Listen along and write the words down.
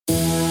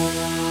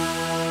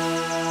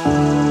Hello,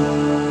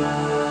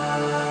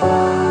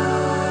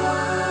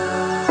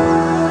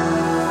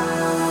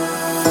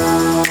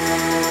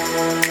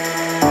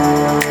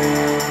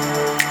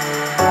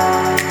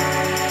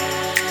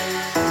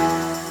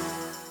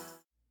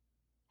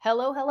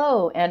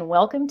 and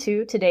welcome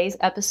to today's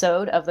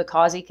episode of the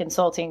Causey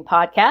Consulting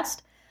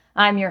Podcast.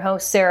 I'm your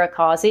host, Sarah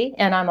Causey,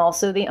 and I'm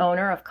also the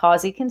owner of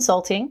Causey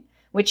Consulting,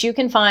 which you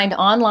can find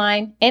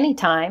online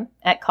anytime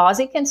at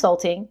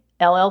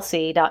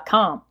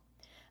causeyconsultingllc.com.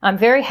 I'm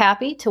very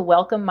happy to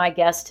welcome my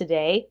guest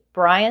today,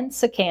 Brian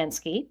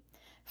Czekanski.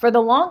 For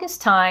the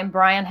longest time,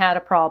 Brian had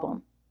a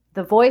problem.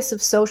 The voice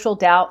of social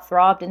doubt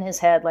throbbed in his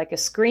head like a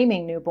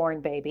screaming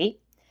newborn baby.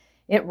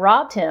 It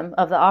robbed him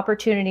of the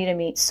opportunity to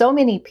meet so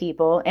many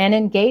people and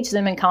engage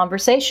them in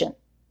conversation.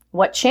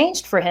 What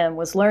changed for him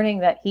was learning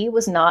that he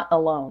was not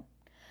alone.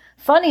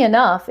 Funny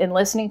enough, in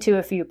listening to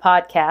a few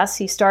podcasts,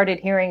 he started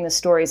hearing the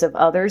stories of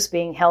others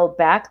being held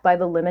back by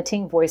the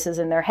limiting voices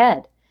in their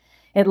head.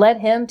 It led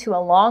him to a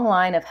long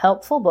line of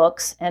helpful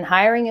books and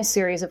hiring a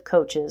series of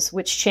coaches,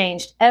 which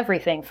changed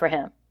everything for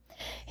him.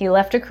 He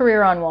left a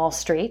career on Wall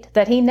Street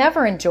that he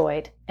never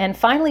enjoyed and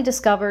finally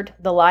discovered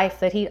the life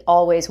that he'd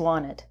always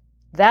wanted.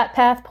 That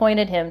path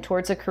pointed him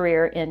towards a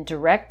career in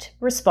direct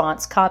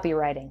response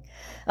copywriting,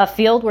 a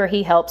field where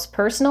he helps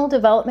personal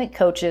development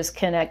coaches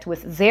connect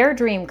with their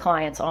dream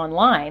clients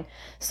online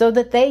so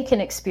that they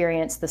can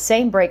experience the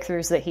same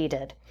breakthroughs that he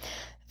did.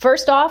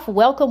 First off,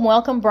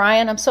 welcome,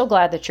 Brian. I'm so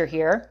glad that you're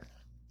here.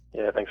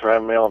 Yeah, thanks for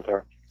having me on,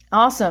 Sarah.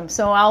 Awesome.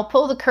 So I'll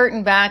pull the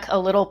curtain back a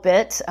little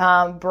bit.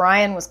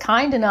 Brian was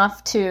kind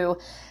enough to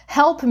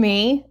help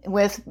me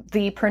with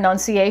the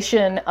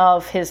pronunciation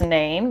of his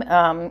name.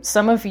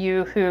 Some of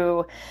you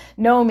who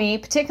know me,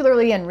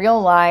 particularly in real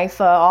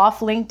life, off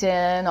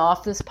LinkedIn,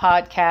 off this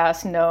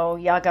podcast, know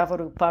 "Я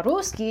говорю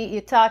по-русски,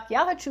 и так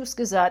я хочу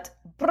сказать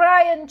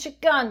Brian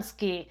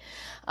Czekanski."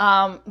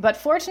 But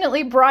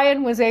fortunately,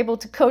 Brian was able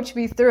to coach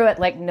me through it.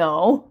 Like,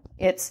 no,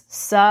 it's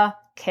Czekanski.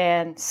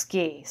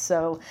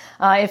 So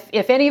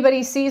if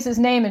anybody sees his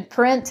name in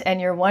print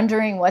and you're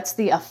wondering what's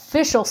the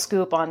official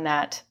scoop on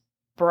that,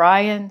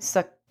 Brian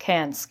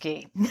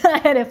Czekanski.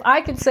 And if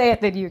I can say it,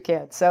 then you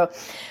can. So,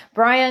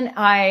 Brian,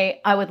 I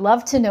would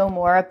love to know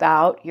more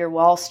about your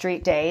Wall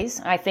Street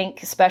days. I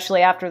think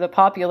especially after the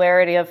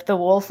popularity of The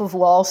Wolf of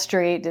Wall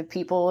Street,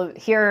 people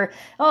hear,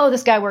 oh,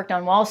 this guy worked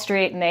on Wall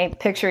Street, and they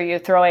picture you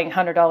throwing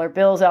 $100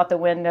 bills out the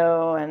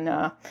window and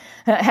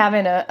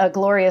having a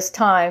glorious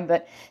time.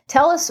 But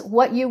tell us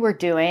what you were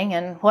doing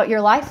and what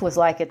your life was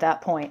like at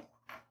that point.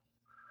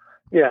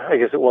 Yeah, I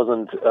guess it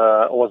wasn't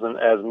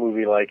as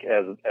movie-like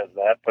as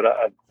that, but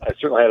I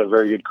certainly had a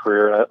very good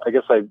career. I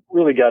guess I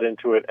really got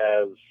into it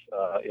as,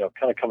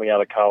 kind of coming out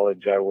of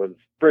college. I was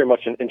very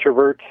much an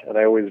introvert, and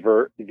I always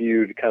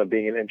viewed kind of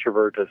being an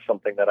introvert as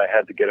something that I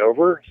had to get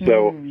over.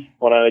 So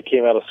when I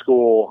came out of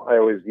school, I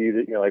always viewed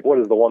it, like, what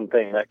is the one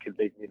thing that could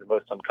make me the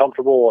most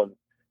uncomfortable and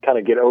kind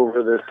of get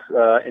over this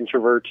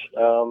introvert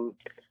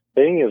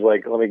thing is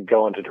like, let me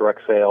go into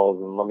direct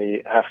sales and let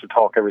me have to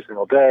talk every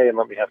single day and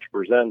let me have to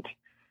present.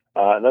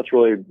 And that's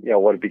really,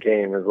 what it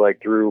became is like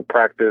through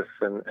practice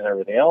and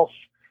everything else.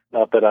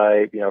 Not that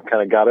I,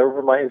 kind of got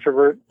over my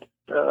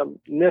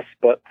introvert-ness,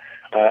 but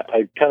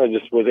I kind of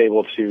just was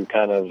able to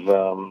kind of,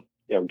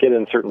 get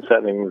in certain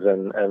settings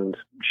and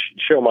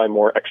show my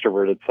more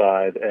extroverted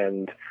side.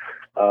 And,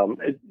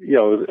 it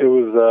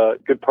was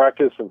good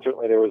practice, and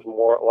certainly there was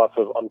lots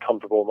of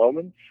uncomfortable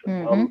moments.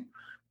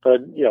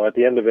 But, at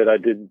the end of it, I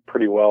did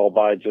pretty well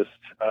by just,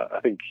 I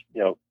think,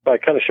 by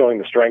kind of showing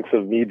the strengths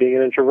of me being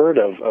an introvert,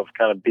 of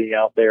kind of being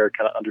out there,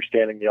 kind of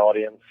understanding the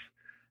audience,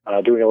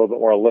 doing a little bit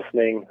more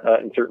listening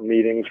in certain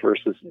meetings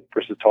versus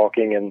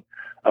talking, and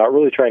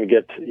really trying to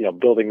get,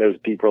 building those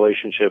deep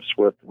relationships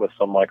with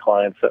some of my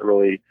clients that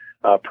really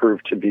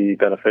proved to be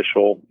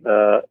beneficial,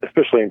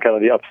 especially in kind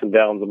of the ups and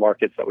downs of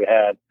markets that we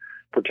had,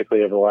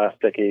 particularly over the last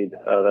decade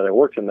that I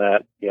worked in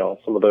that,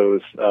 some of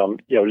those,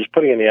 just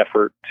putting in the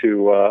effort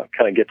to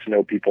kind of get to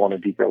know people on a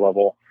deeper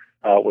level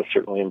was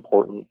certainly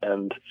important.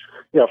 And,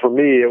 for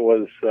me, it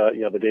was,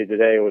 the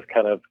day-to-day was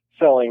kind of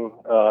selling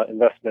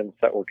investments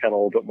that were kind of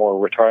a little bit more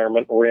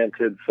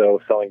retirement-oriented. So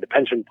selling to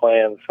pension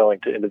plans, selling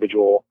to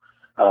individual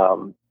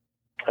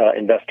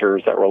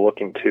investors that were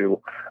looking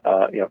to,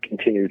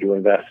 continue to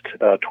invest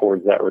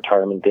towards that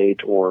retirement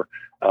date or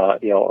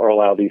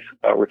allow these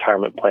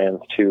retirement plans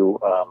to,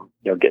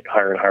 get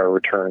higher and higher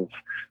returns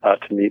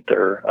to meet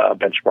their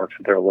benchmarks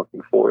that they're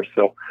looking for.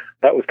 So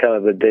that was kind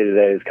of the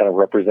day-to-day, is kind of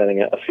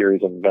representing a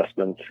series of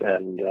investments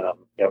and,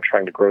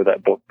 trying to grow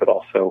that book, but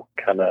also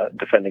kind of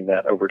defending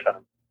that over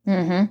time.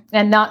 Mm-hmm.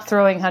 And not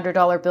throwing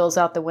 $100 bills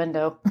out the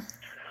window.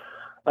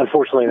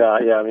 Unfortunately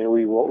not. Yeah. I mean,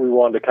 we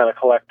wanted to kind of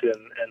collect and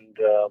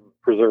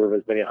preserve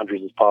as many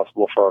hundreds as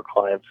possible for our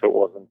clients. So it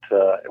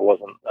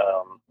wasn't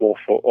Wolf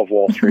of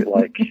Wall Street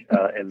like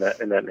in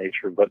that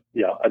nature. But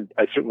yeah,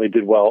 I certainly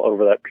did well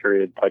over that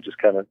period by just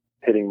kind of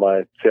hitting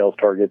my sales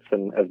targets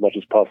and as much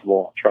as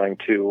possible trying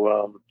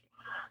to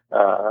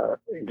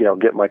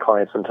get my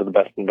clients into the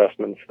best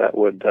investments that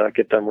would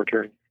get them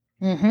returns.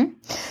 Mm-hmm.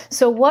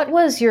 So what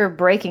was your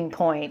breaking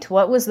point?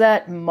 What was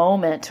that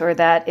moment or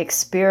that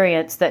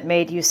experience that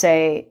made you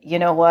say, you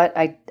know what,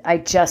 I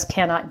just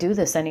cannot do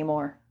this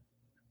anymore?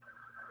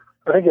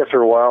 I think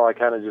after a while, I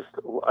kind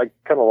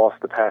of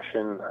lost the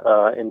passion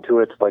into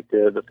it. Like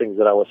the things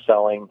that I was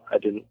selling, I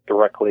didn't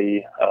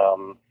directly,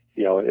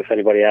 if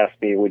anybody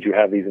asked me, would you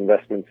have these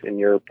investments in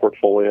your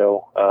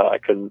portfolio? I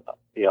couldn't,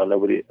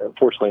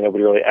 unfortunately,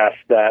 nobody really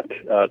asked that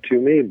to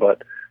me.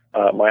 But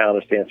my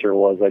honest answer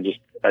was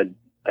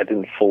I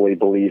didn't fully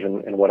believe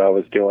in what I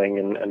was doing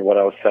and what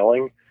I was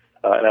selling.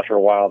 And after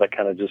a while, that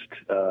kind of just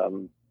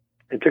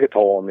it took a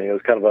toll on me. It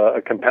was kind of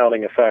a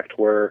compounding effect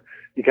where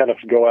you kind of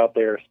go out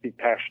there, speak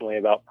passionately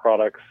about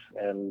products,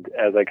 and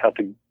as I got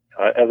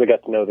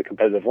to know the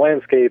competitive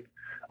landscape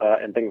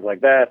and things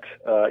like that,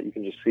 you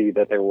can just see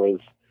that there was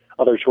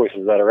other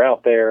choices that are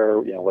out there.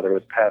 Whether it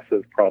was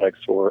passive products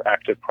or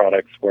active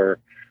products, where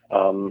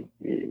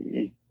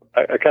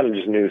I kind of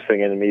just knew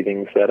sitting in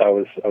meetings that I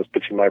was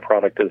pitching my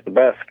product as the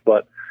best,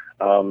 but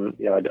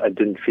I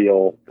didn't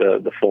feel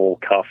the full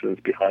confidence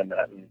behind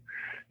that, and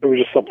it was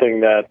just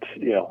something that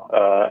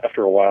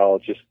after a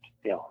while,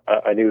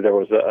 I knew there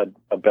was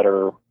a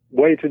better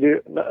way to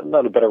do,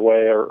 not a better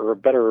way or a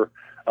better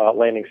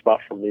landing spot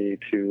for me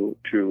to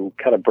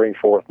kind of bring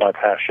forth my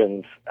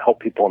passions,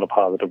 help people in a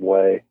positive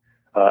way,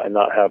 and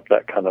not have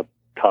that kind of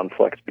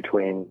conflict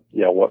between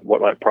what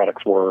my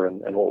products were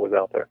and what was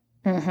out there.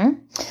 Mm-hmm.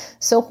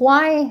 So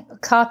why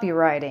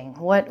copywriting?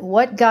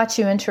 What got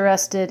you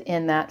interested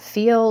in that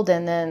field?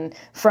 And then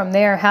from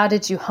there, how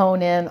did you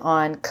hone in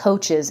on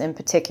coaches in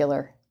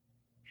particular?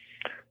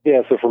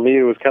 Yeah, so for me,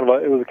 it was kind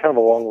of a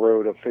long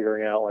road of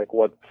figuring out like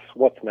what's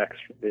next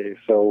for me.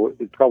 So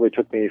it probably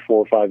took me 4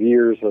 or 5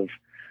 years of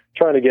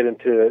trying to get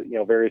into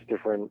various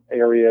different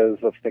areas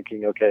of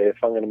thinking, okay, if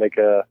I'm going to make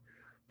a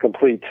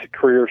complete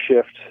career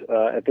shift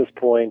at this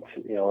point,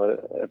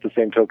 at the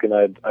same token,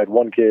 I'd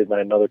one kid and I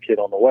had another kid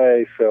on the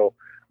way, so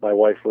my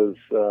wife was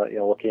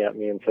looking at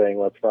me and saying,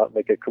 let's not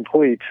make a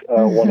complete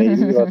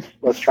 180.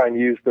 Let's try and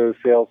use those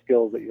sales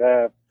skills that you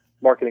have,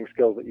 marketing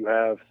skills that you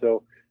have.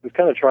 So it was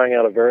kind of trying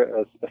out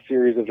a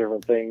series of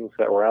different things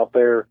that were out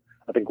there.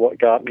 I think what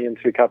got me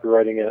into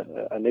copywriting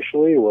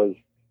initially was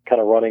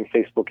kind of running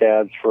Facebook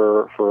ads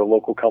for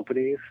local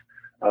companies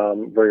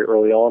very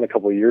early on, a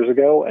couple of years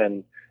ago,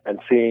 and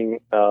seeing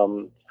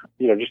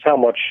just how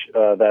much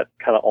that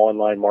kind of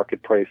online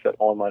marketplace, that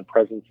online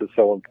presence is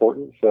so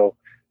important. So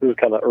this was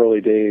kind of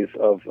early days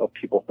of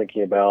people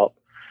thinking about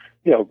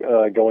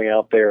going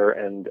out there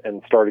and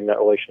starting that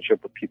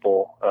relationship with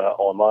people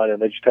online,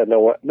 and they just had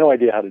no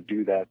idea how to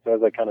do that. So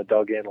as I kind of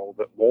dug in a little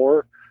bit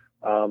more,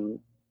 and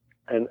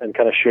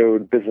kind of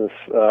showed business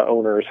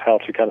owners how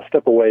to kind of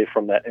step away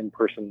from that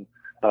in-person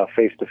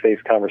face-to-face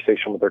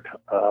conversation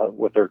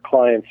with their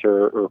clients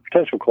or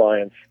potential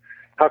clients,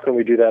 how can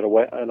we do that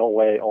in a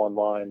way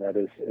online that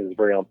is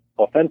very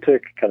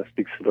authentic, kind of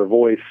speaks to their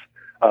voice,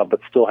 but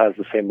still has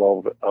the same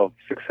level of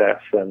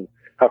success? And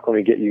how can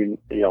we get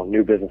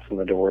new business in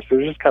the door? So it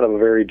was just kind of a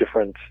very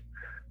different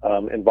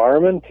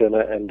environment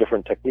and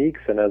different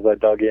techniques. And as I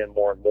dug in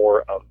more and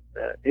more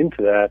into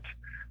that,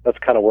 that's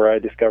kind of where I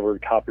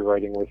discovered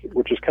copywriting,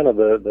 which is kind of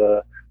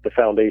the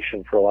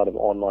foundation for a lot of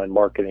online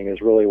marketing.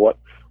 Is really what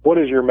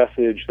is your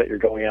message that you're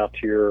going out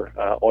to your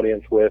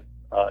audience with?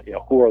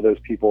 Who are those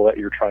people that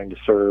you're trying to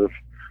serve?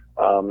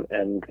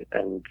 And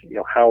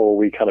how are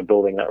we kind of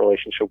building that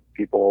relationship with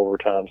people over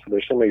time? So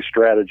there's so many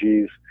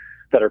strategies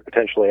that are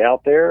potentially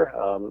out there.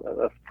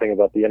 That's the thing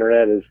about the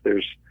internet, is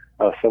there's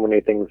so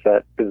many things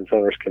that business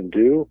owners can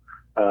do.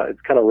 It's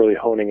kind of really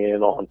honing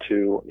in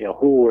onto,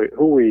 who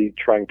are we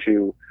trying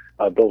to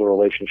build a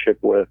relationship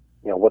with?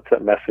 What's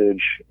that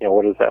message?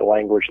 What is that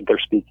language that they're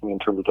speaking in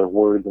terms of their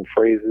words and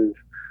phrases?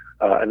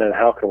 And then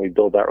how can we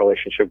build that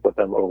relationship with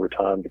them over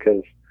time?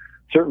 Because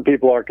certain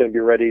people aren't going to be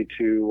ready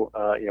to,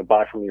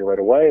 buy from you right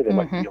away. They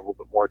might need a little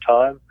bit more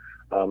time.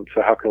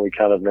 So how can we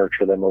kind of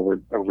nurture them over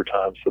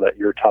time so that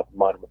you're top of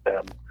mind with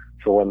them?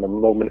 So when the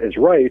moment is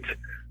right,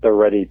 they're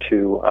ready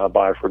to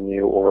buy from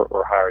you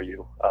or hire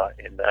you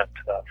in that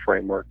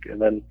framework.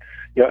 And then,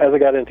 as I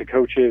got into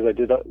coaches, I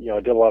did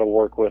a lot of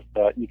work with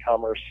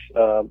e-commerce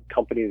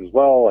companies as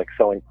well, like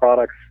selling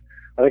products.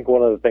 I think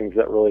one of the things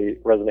that really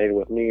resonated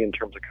with me in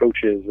terms of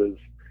coaches is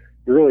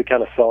you're really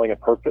kind of selling a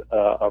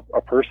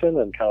person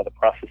and kind of the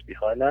process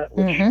behind that,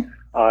 which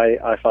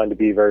I find to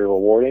be very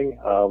rewarding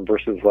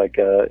versus like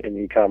in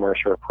e-commerce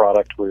or a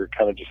product where you're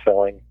kind of just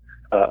selling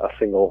a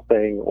single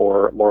thing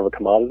or more of a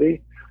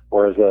commodity.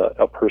 Whereas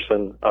a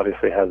person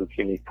obviously has its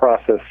unique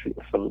process,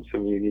 some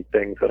unique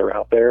things that are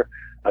out there.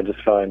 I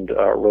just find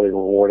really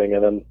rewarding,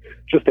 and then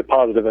just a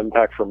positive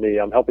impact for me.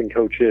 I'm helping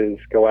coaches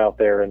go out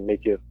there and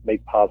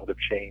make positive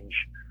change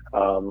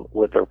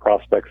with their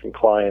prospects and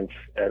clients,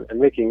 and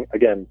making,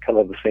 again, kind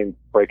of the same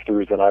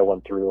breakthroughs that I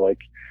went through, like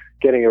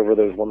getting over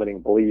those limiting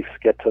beliefs,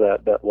 get to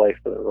that life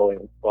that they're really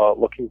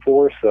looking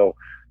for. So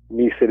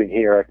me sitting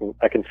here,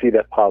 I can see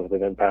that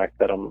positive impact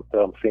that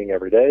I'm seeing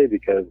every day,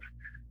 because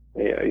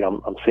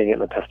I'm seeing it in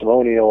the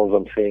testimonials.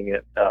 I'm seeing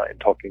it in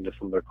talking to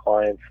some of their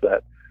clients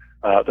that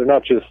they're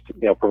not just,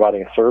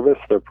 providing a service,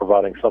 they're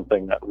providing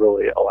something that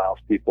really allows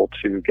people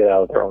to get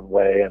out of their own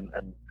way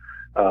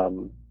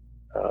and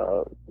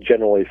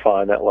generally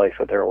find that life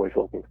that they're always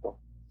looking for.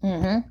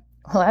 Mm-hmm.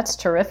 Well, that's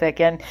terrific.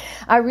 And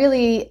I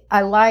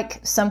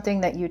like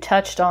something that you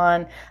touched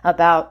on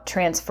about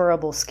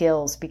transferable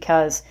skills,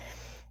 because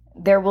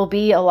there will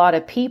be a lot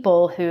of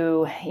people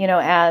who,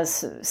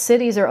 as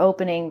cities are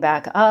opening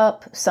back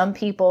up, some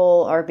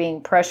people are being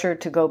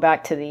pressured to go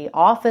back to the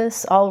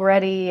office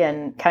already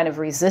and kind of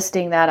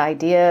resisting that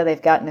idea.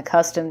 They've gotten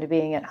accustomed to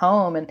being at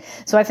home. And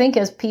so I think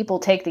as people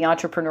take the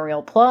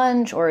entrepreneurial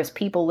plunge, or as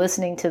people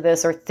listening to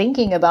this are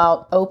thinking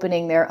about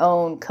opening their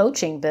own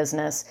coaching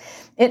business,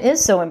 it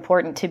is so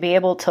important to be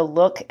able to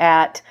look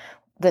at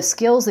the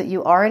skills that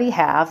you already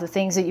have, the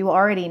things that you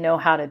already know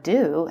how to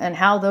do, and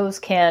how those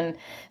can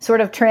sort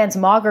of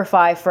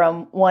transmogrify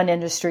from one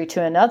industry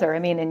to another. I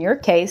mean, in your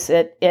case,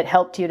 it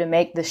helped you to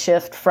make the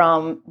shift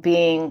from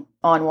being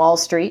on Wall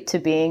Street to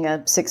being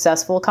a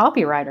successful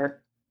copywriter.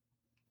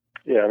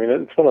 Yeah, I mean,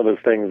 it's one of those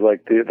things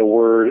like the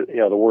word,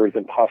 the words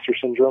imposter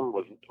syndrome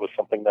was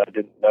something that I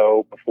didn't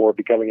know before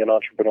becoming an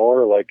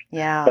entrepreneur. Like,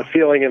 that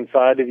feeling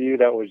inside of you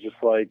that was just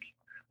like,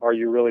 are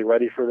you really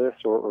ready for this,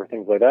 or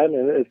things like that?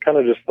 And it's kind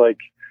of just like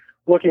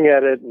looking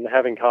at it and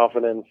having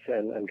confidence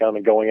and kind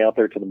of going out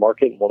there to the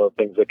market. One of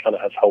the things that kind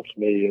of has helped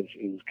me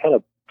is kind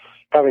of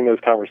having those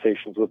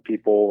conversations with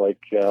people, like,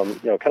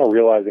 kind of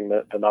realizing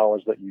that the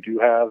knowledge that you do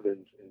have is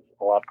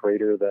a lot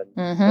greater than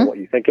what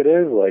you think it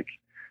is. Like,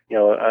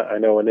 I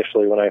know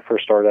initially when I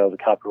first started out as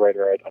a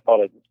copywriter, I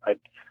thought I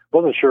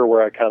wasn't sure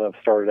where I kind of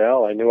started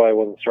out. I knew I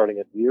wasn't starting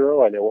at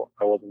zero. I knew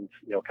I wasn't,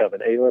 kind of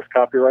an A-list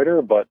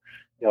copywriter, but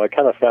I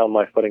kind of found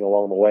my footing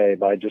along the way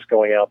by just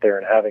going out there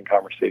and having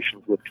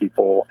conversations with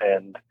people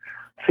and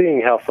seeing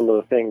how some of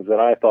the things that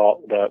I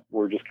thought that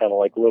were just kind of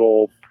like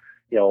little,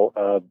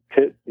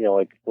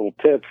 like little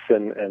tips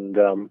and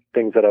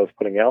things that I was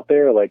putting out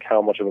there, like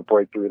how much of a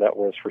breakthrough that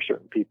was for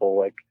certain people.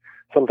 Like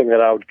something that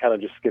I would kind of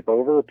just skip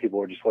over, people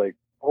were just like,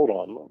 hold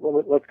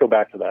on, let's go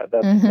back to that.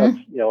 That's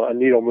a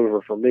needle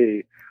mover for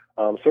me.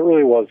 So it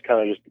really was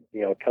kind of just,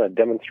 kind of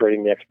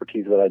demonstrating the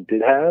expertise that I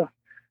did have.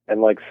 And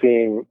like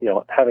seeing,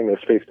 having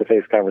those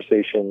face-to-face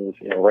conversations,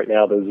 right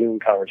now those Zoom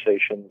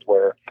conversations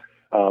where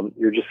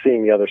you're just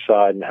seeing the other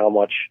side and how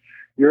much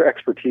your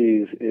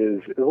expertise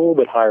is a little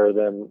bit higher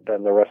than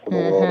the rest of the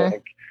world. I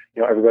think,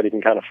 everybody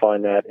can kind of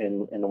find that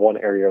in one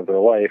area of their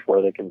life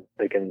where they've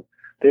done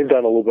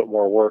a little bit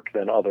more work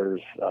than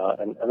others.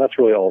 And that's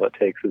really all that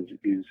takes is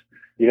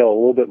a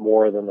little bit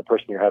more than the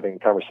person you're having a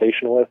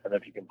conversation with. And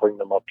if you can bring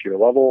them up to your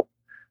level,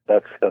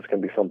 that's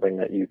going to be something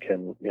that you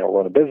can,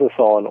 run a business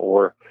on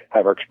or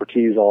have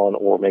expertise on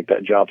or make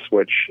that job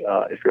switch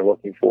if you're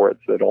looking for it.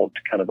 So don't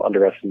kind of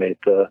underestimate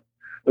the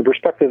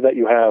perspective that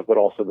you have, but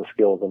also the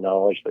skills and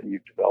knowledge that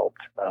you've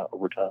developed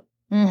over time.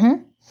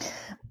 Mm-hmm.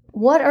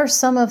 What are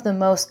some of the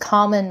most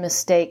common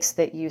mistakes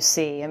that you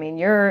see? I mean,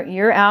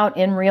 you're out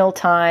in real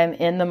time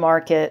in the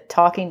market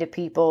talking to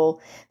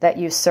people that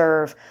you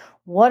serve.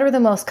 What are the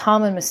most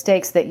common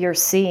mistakes that you're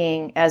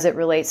seeing as it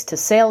relates to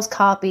sales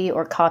copy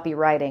or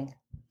copywriting?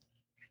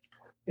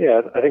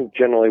 Yeah, I think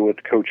generally with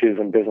coaches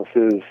and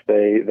businesses,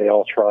 they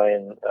all try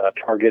and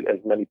target as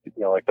many,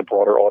 like the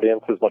broader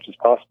audience as much as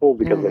possible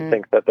because they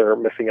think that they're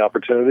missing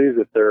opportunities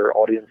if their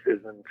audience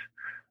isn't,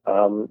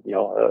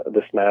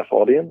 this mass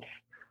audience.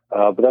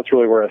 But that's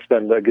really where I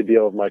spend a good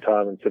deal of my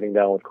time in sitting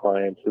down with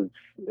clients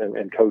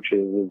and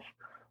coaches is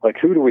like,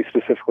 who do we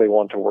specifically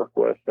want to work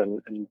with?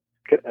 And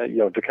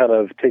to kind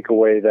of take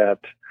away that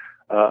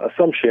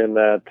assumption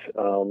that,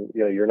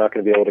 you're not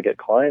going to be able to get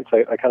clients.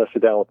 I kind of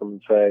sit down with them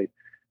and say,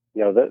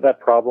 that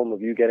problem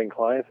of you getting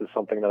clients is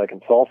something that I can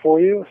solve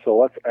for you. So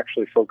let's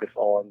actually focus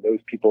on those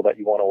people that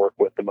you want to work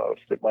with the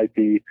most. It might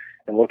be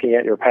in looking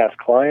at your past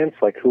clients,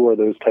 like who are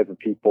those type of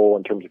people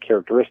in terms of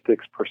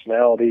characteristics,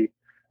 personality,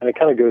 and it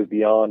kind of goes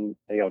beyond,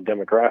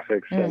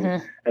 demographics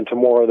and to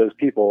more of those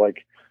people,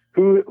 like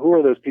who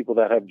are those people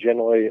that have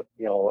generally,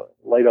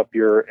 light up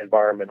your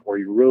environment where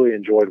you really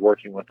enjoyed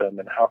working with them,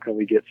 and how can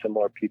we get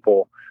similar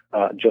people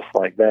just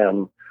like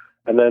them?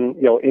 And then,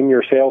 in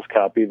your sales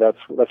copy, that's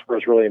where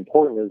it's really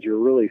important is you're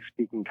really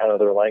speaking kind of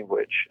their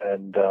language.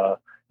 And,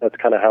 that's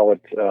kind of how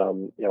it,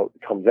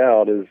 comes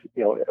out is,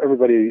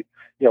 everybody,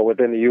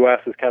 within the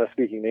U.S. is kind of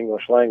speaking the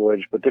English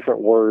language, but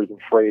different words and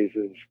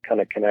phrases kind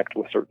of connect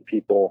with certain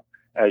people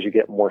as you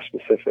get more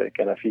specific.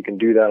 And if you can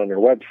do that on your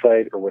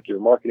website or with your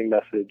marketing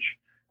message,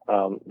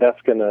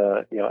 that's going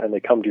to, and they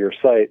come to your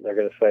site and they're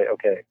going to say,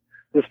 okay,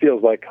 this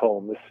feels like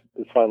home.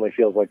 This finally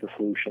feels like the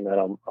solution that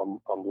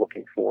I'm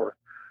looking for.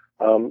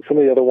 Some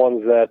of the other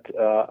ones that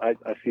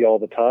I see all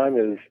the time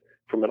is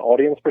from an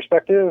audience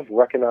perspective,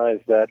 recognize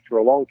that for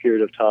a long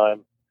period of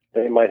time,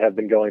 they might have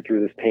been going through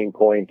this pain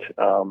point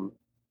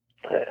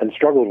and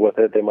struggled with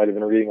it. They might have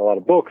been reading a lot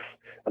of books.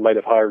 They might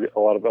have hired a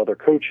lot of other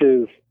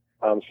coaches.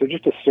 So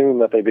just assume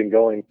that they've been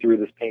going through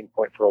this pain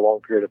point for a long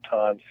period of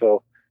time.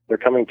 So they're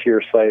coming to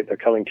your site, they're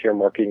coming to your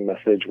marketing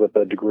message with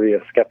a degree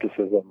of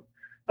skepticism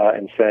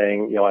and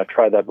saying, I've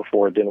tried that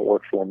before, it didn't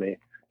work for me.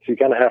 So you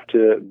kind of have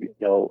to,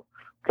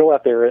 go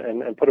out there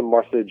and put a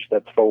message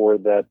that's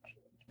forward that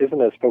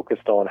isn't as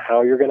focused on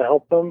how you're going to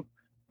help them,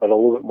 but a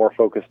little bit more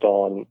focused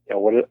on,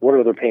 what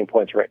are their pain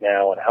points right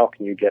now, and how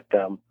can you get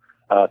them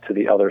to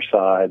the other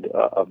side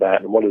of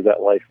that, and what does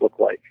that life look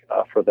like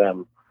for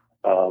them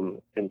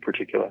in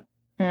particular.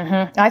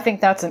 Mm-hmm. I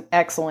think that's an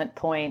excellent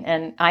point.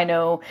 And I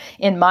know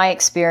in my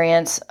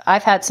experience,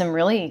 I've had some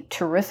really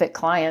terrific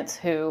clients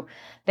who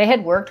they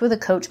had worked with a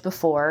coach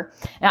before.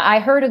 Now, I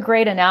heard a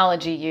great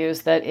analogy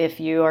used that if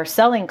you are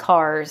selling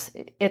cars,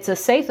 it's a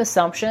safe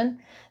assumption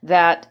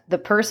that the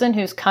person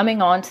who's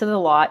coming onto the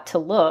lot to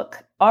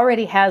look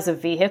already has a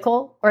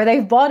vehicle, or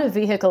they've bought a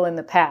vehicle in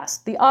the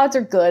past. The odds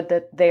are good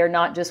that they are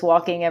not just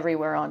walking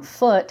everywhere on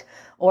foot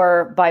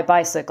or by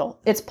bicycle.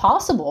 It's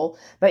possible,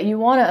 but you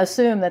want to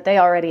assume that they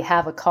already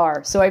have a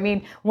car. So, I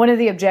mean, one of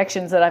the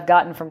objections that I've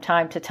gotten from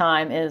time to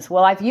time is,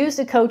 well, I've used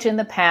a coach in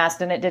the past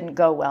and it didn't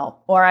go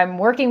well. Or I'm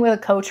working with a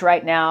coach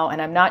right now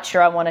and I'm not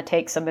sure I want to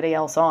take somebody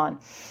else on.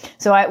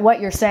 So what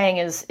you're saying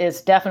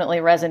is definitely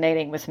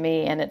resonating with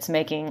me, and it's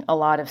making a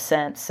lot of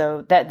sense.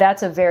 So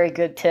that's a very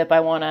good tip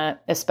I want to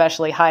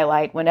especially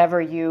highlight. Whenever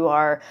you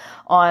are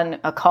on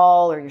a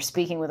call or you're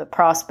speaking with a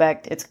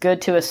prospect, it's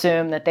good to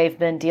assume that they've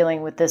been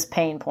dealing with this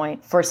pain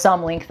point for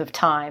some length of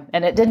time,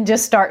 and it didn't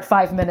just start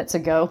 5 minutes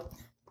ago.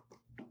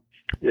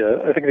 Yeah,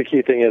 I think the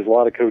key thing is a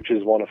lot of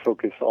coaches want to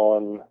focus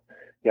on,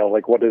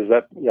 like, what is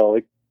that,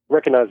 like,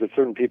 recognize that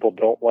certain people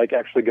don't like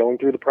actually going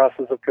through the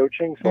process of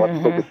coaching. So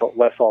let's focus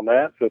less on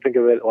that. So think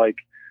of it like,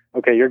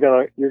 okay, you're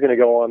gonna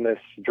go on this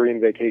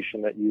dream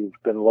vacation that you've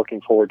been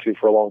looking forward to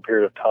for a long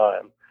period of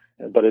time,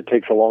 but it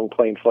takes a long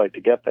plane flight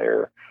to get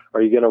there.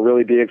 Are you going to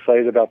really be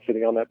excited about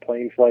sitting on that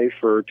plane flight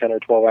for 10 or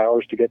 12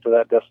 hours to get to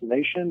that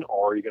destination?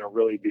 Or are you going to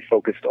really be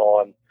focused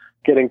on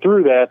getting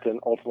through that and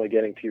ultimately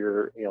getting to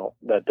your,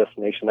 that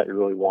destination that you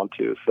really want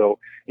to? So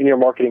in your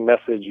marketing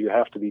message, you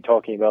have to be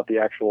talking about the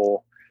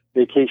actual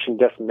vacation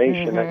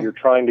destination that you're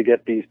trying to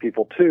get these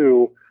people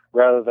to,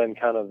 rather than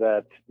kind of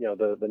that,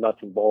 the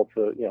nuts and bolts.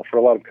 For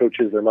a lot of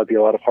coaches, there might be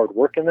a lot of hard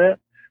work in that.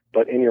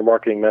 But in your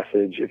marketing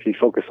message, if you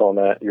focus on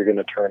that, you're going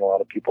to turn a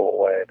lot of people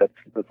away. That's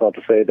not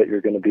to say that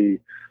you're going to be,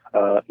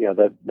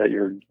 that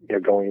you're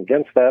going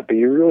against that, but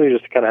you really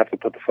just kind of have to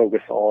put the focus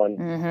on,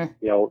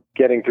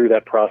 getting through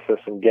that process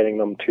and getting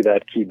them to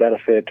that key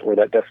benefit or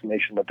that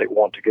destination that they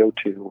want to go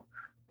to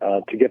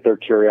get their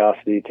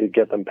curiosity, to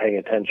get them paying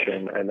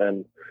attention, and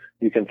then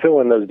you can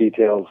fill in those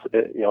details,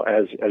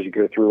 as you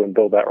go through and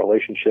build that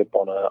relationship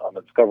on a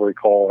discovery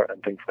call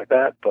and things like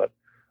that. But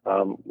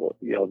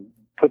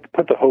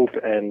put the hope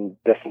and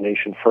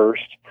destination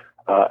first,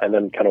 and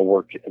then kind of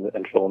work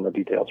and fill in the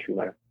details from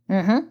there.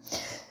 Mm-hmm.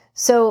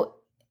 So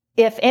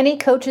if any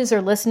coaches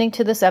are listening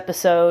to this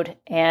episode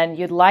and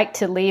you'd like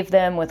to leave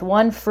them with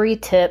one free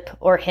tip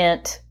or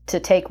hint to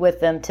take with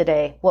them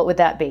today, what would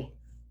that be?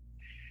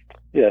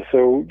 Yeah.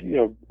 So,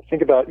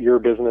 think about your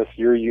business,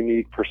 your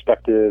unique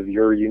perspective,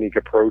 your unique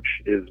approach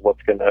is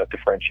what's going to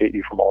differentiate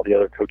you from all the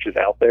other coaches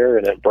out there,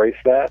 and embrace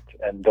that.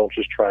 And don't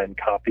just try and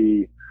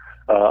copy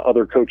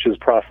other coaches'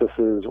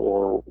 processes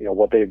or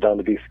what they've done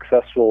to be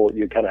successful.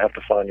 You kind of have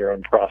to find your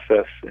own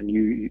process, and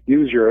you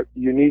use your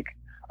unique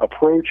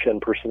approach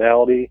and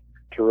personality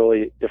to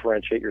really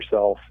differentiate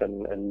yourself,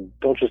 and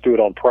don't just do it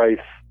on price.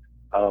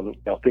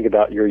 Think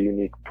about your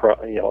unique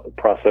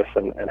process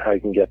and how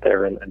you can get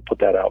there and put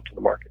that out to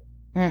the market.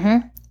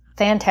 Mm-hmm.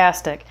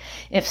 Fantastic.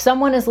 If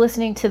someone is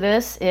listening to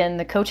this in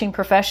the coaching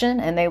profession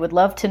and they would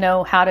love to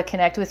know how to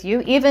connect with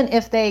you, even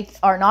if they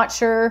are not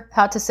sure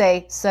how to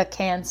say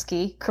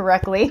Czekanski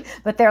correctly,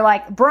 but they're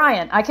like,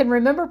 Brian, I can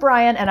remember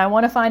Brian and I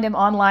want to find him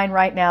online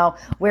right now,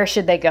 where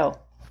should they go?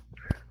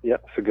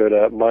 Yep. So go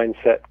to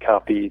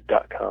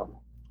mindsetcopy.com.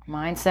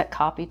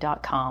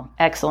 Mindsetcopy.com.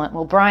 Excellent.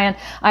 Well, Brian,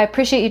 I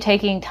appreciate you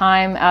taking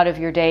time out of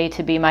your day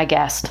to be my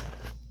guest.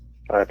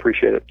 I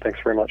appreciate it. Thanks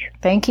very much.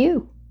 Thank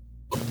you.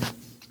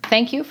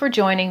 Thank you for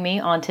joining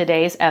me on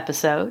today's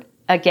episode.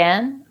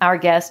 Again, our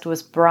guest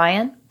was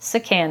Brian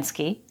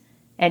Czekanski,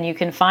 and you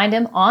can find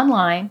him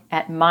online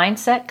at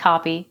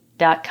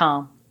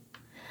mindsetcopy.com.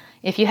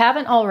 If you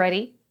haven't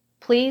already,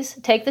 please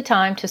take the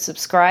time to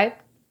subscribe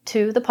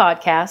to the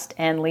podcast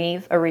and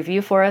leave a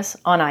review for us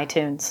on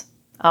iTunes.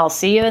 I'll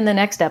see you in the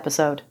next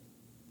episode.